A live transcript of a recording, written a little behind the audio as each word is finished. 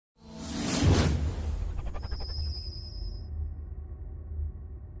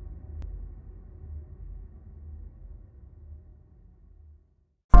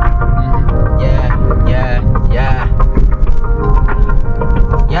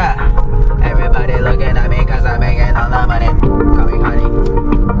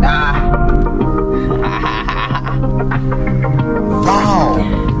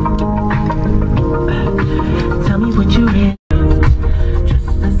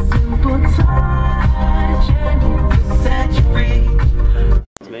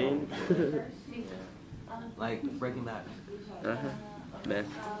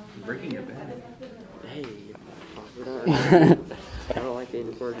I don't like being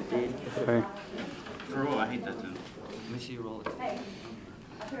recorded, dude. Right. For real, I hate that too. Let me see you roll it.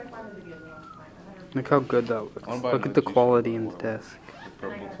 Look how good that looks. Look at the quality in the desk. I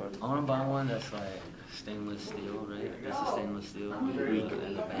want to buy one that's like stainless steel, right? This is stainless steel. And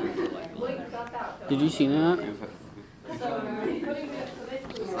the bands are like leather. Did you see that?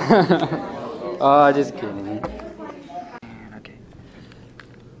 Oh, just kidding. Okay.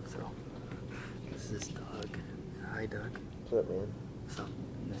 So, this is Doug. Hi, Doug. What's up, man? So,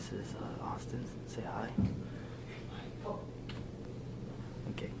 this is Austin. Say hi.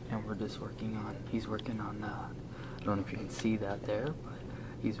 Okay, and we're just working on, he's working on, I don't know if you can see that there, but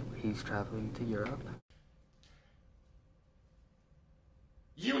he's traveling to Europe.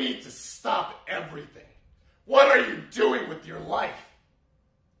 You need to stop everything. What are you doing with your life?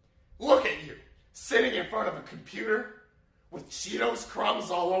 Look at you, sitting in front of a computer with Cheetos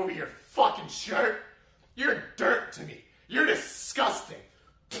crumbs all over your fucking shirt. You're dirt to me. You're disgusting.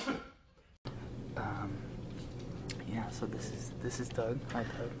 Yeah, so this is Doug. Hi,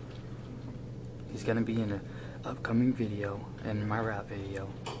 Doug. He's gonna be in an upcoming video, and my rap video.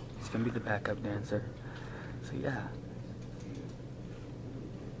 He's gonna be the backup dancer. So yeah.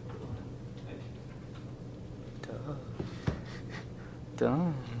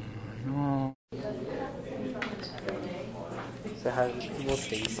 Doug. No. Say hi to little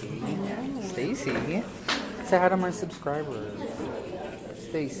Stacy. Stacy. Say hi to my subscribers.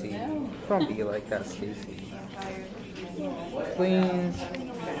 Stacy. Don't be like that, Stacy. Please.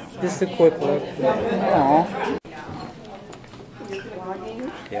 Just a quick look. Aww.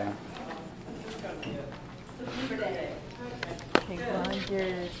 Yeah.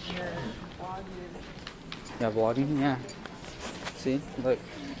 Yeah, vlogging? Yeah. See? Look.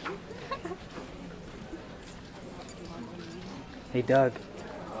 Hey, Doug.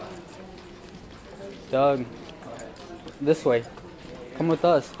 Doug. This way. Come with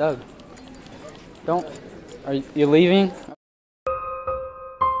us, Doug. Don't. Are you leaving?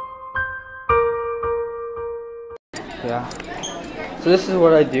 Yeah. So this is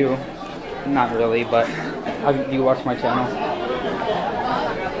what I do. Not really, but do you watch my channel?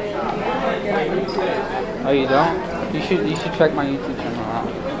 Oh, you don't? You should check my YouTube channel out.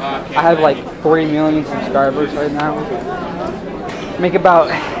 I have like 3 million subscribers right now. Make about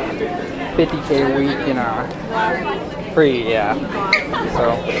 50K a week, you know. Pretty, yeah. So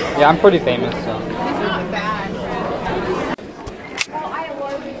yeah, I'm pretty famous. So.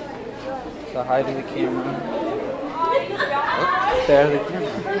 So hi to the camera. Say hi to the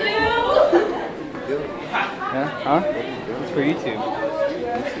camera. Yeah? Huh? It's for YouTube.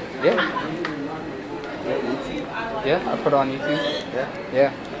 Yeah. Yeah, I put it on YouTube. Yeah?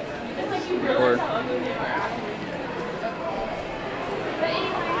 Yeah. Or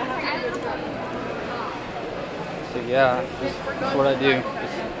so yeah, that's what I do.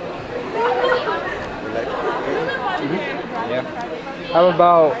 Yeah. How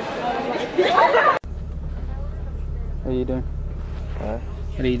about... What are you doing? Huh?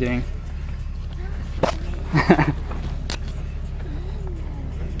 What are you doing?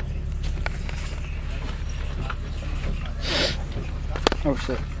 Oh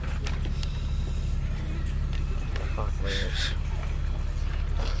shit.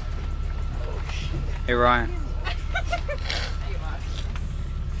 Hey Ryan.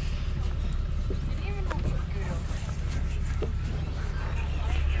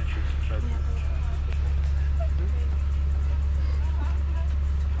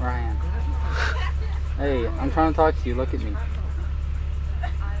 Ryan. Hey, I'm trying to talk to you. Look at me.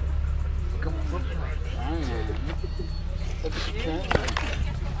 Ryan. Look at the camera.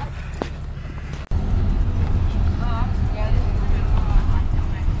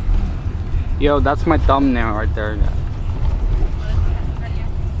 Yo, that's my thumbnail right there.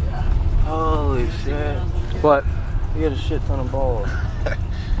 Holy shit. What? You got a shit ton of balls.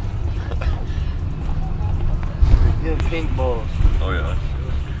 You have pink balls. Oh yeah.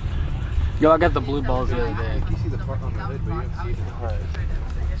 Yo, I got the blue balls the other day. You see the part on the lid, but you haven't seen it.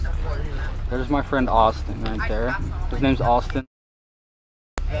 There's my friend Austin right there. His name's Austin.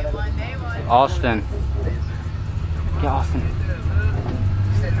 Austin. Yeah, Austin.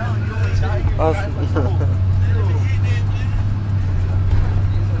 Austin.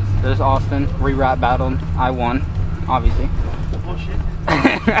 There's Austin. We rap battled. I won, obviously.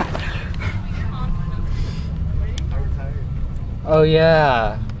 Oh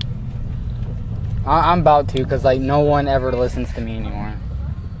yeah. I'm about to, cause like no one ever listens to me anymore.